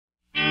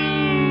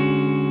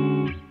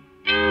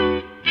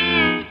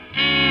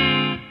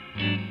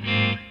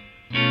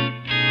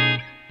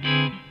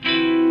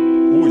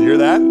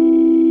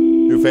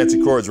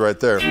fancy chords right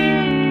there.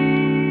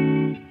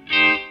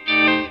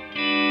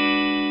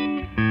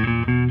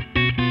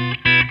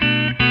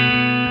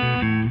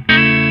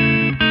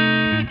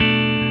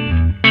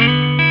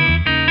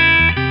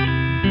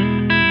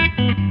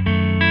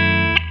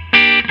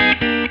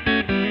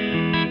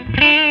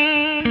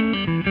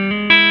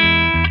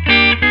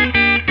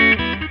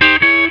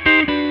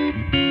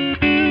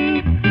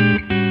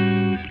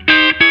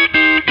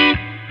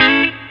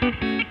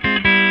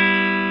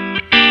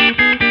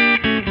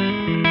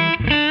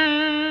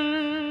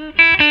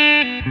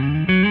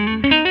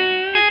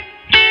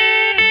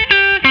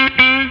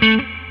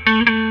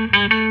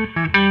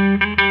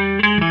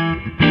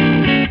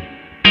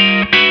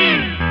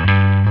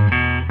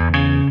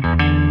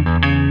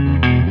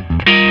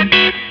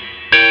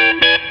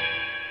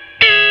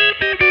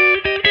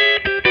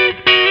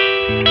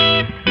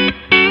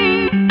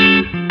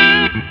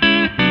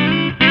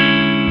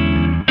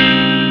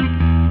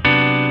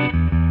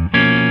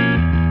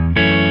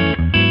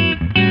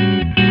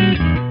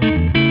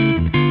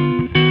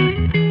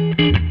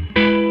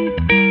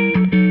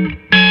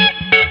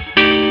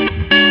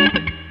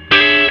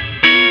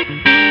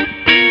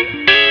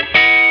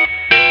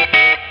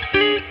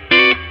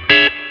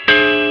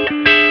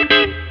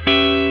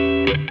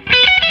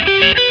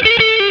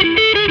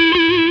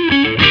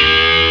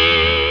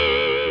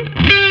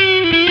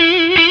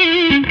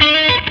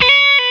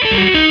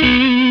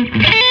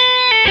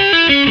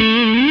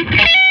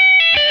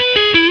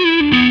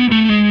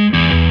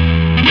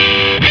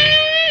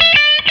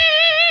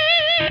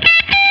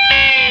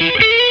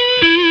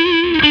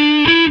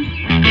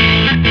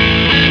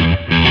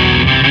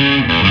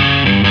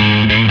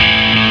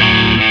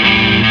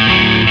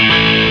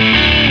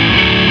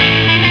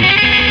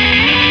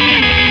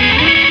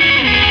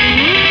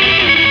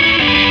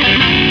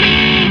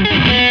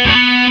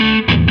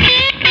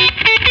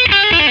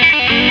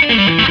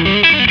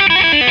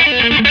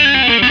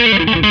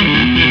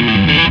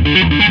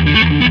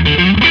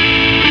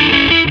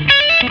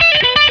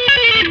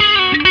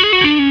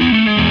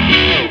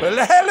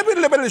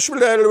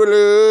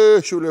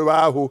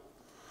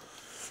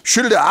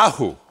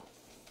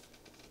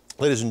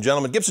 Ladies and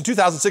gentlemen, Gibson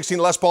 2016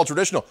 Les Paul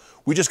Traditional.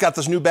 We just got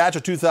this new batch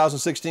of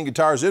 2016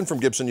 guitars in from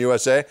Gibson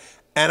USA,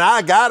 and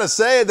I gotta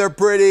say they're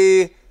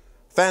pretty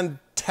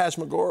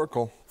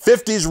phantasmagorical.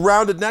 50s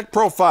rounded neck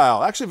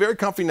profile. Actually, very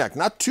comfy neck.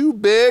 Not too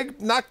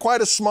big, not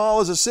quite as small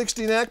as a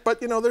 60 neck,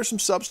 but you know, there's some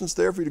substance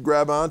there for you to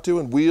grab onto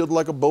and wield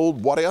like a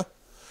bold warrior.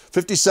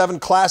 57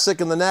 Classic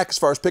in the neck as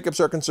far as pickups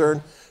are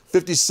concerned.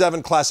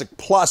 57 Classic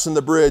Plus in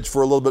the bridge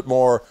for a little bit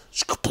more.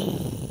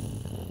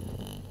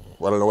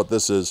 I don't know what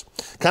this is.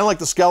 Kind of like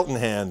the skeleton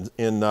hand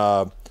in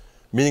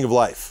Meaning of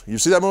Life. You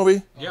see that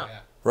movie? Yeah.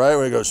 Right?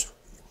 When he goes,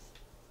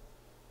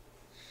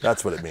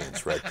 that's what it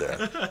means right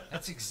there.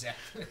 That's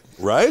exactly.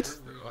 Right?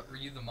 Were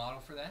you the model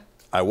for that?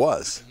 I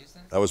was. Did you use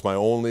that? That was my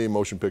only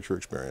motion picture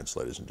experience,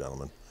 ladies and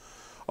gentlemen.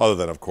 Other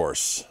than, of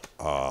course,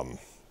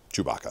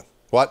 Chewbacca.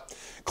 What?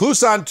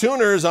 Kluson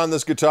tuners on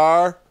this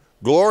guitar.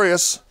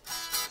 Glorious.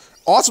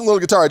 Awesome little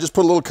guitar. I just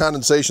put a little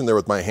condensation there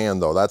with my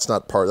hand, though. That's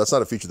not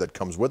a feature that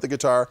comes with the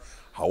guitar.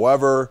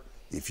 However,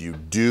 if you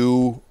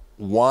do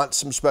want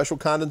some special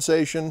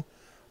condensation,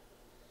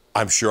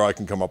 I'm sure I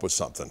can come up with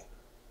something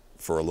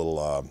for a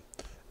little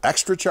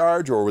extra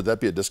charge, or would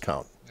that be a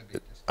discount?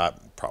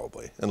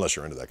 Probably, unless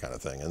you're into that kind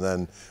of thing. And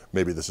then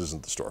maybe this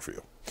isn't the store for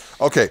you.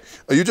 Okay,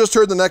 you just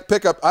heard the neck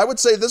pickup. I would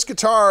say this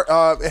guitar,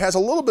 it has a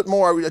little bit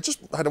more, I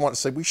don't want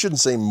to say, we shouldn't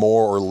say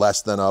more or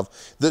less than of.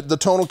 The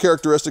tonal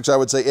characteristics, I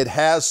would say, it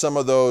has some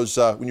of those,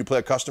 when you play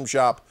a custom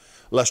shop,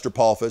 Lester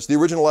Paul fits. The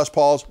original Les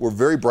Pauls were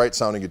very bright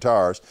sounding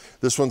guitars.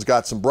 This one's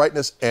got some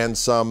brightness and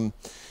some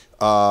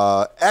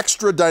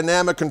extra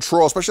dynamic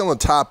control, especially on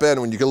the top end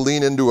when you can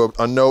lean into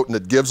a note and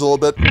it gives a little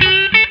bit.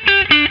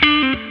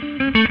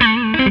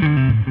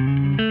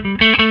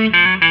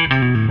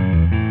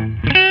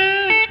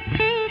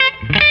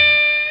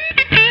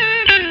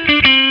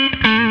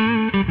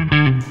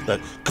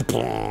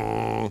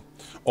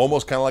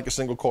 Almost kind of like a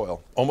single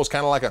coil. Almost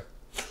kind of like a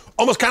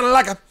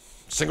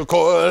single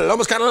coil.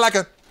 Almost kind of like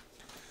a.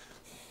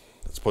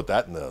 Let's put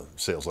that in the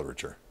sales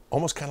literature.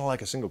 Almost kind of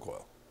like a single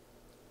coil.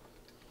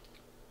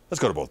 Let's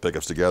go to both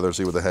pickups together,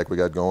 see what the heck we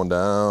got going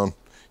down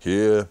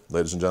here,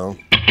 ladies and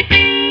gentlemen.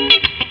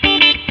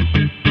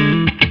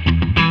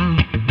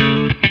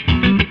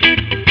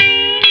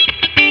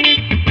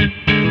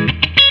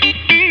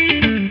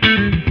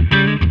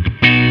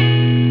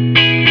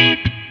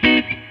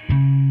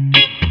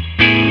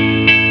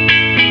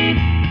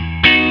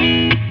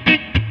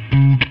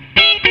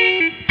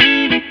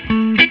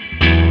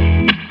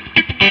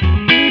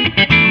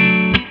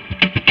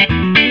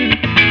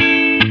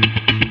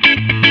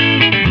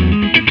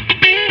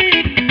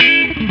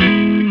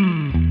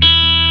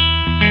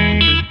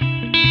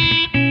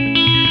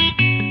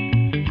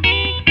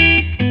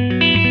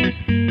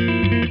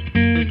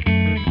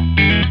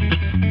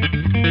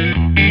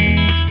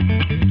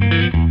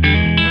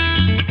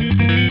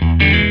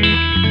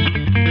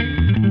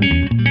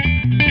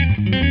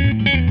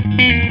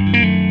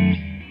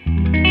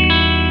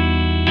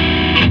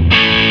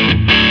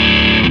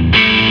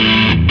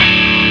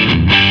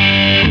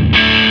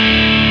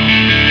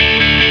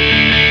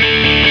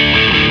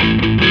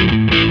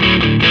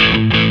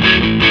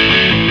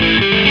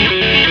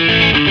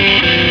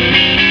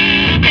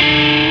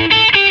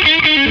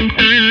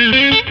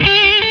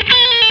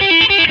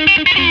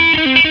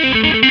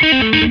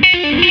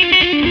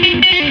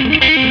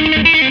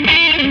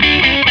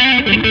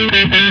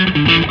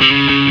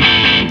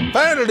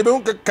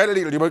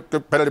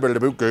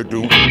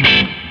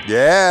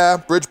 Yeah,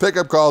 bridge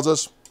pickup calls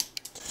us.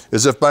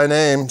 As if by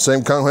name,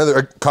 same come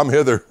hither, come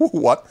hither.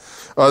 What?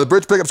 The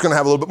bridge pickup's gonna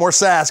have a little bit more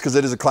sass because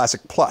it is a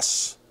classic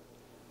plus,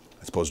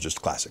 as opposed to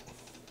just classic.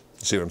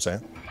 You see what I'm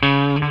saying?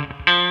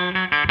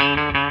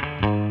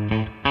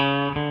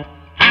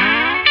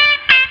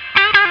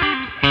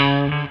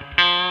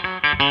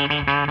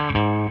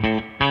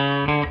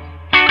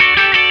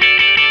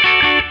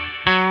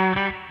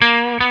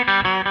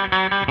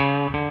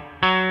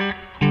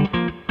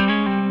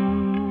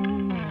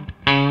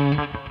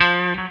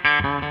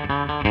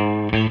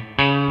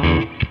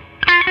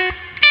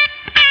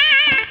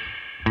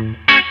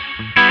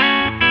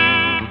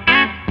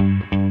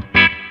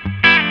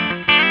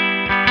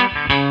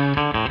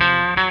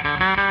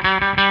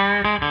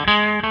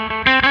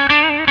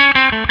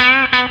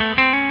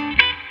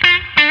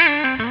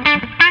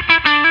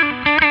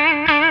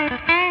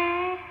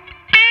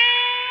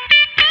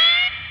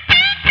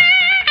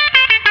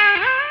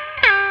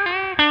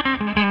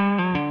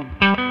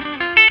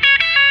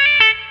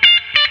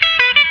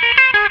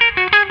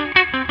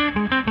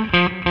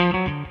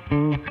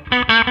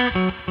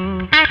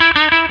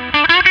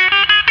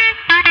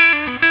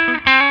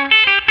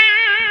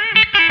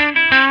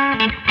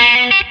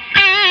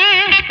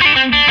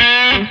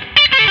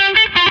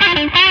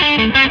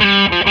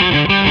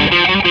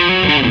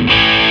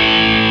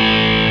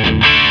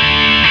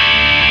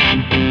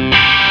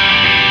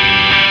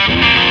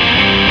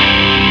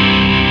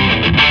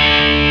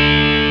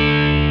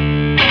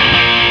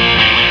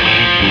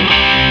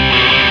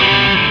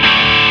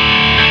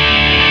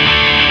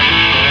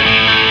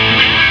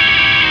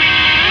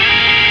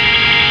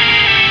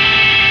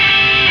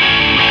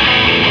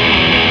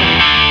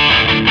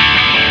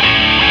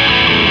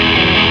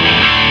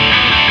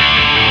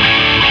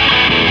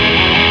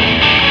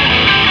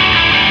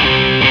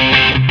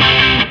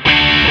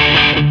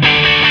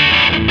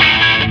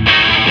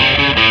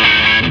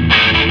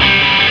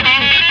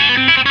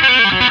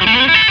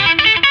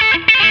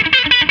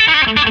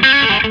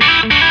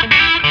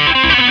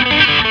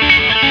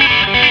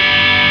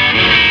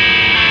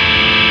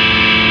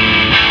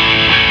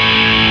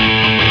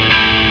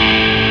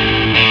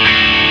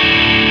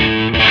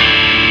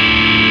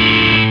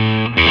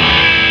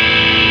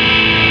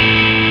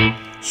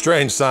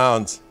 Strange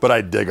sounds, but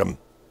I dig them.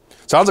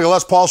 Sounds like a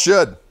Les Paul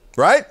should,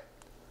 right?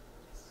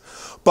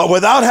 But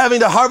without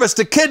having to harvest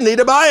a kidney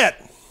to buy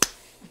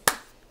it.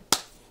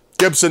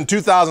 Gibson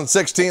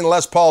 2016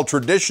 Les Paul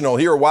Traditional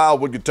here at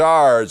Wildwood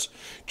Guitars.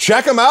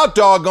 Check them out,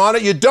 doggone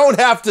it. You don't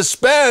have to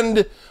spend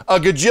a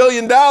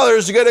gajillion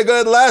dollars to get a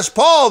good Les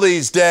Paul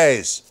these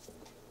days.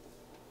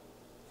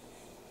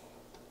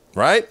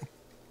 Right?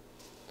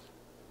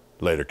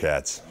 Later,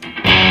 cats.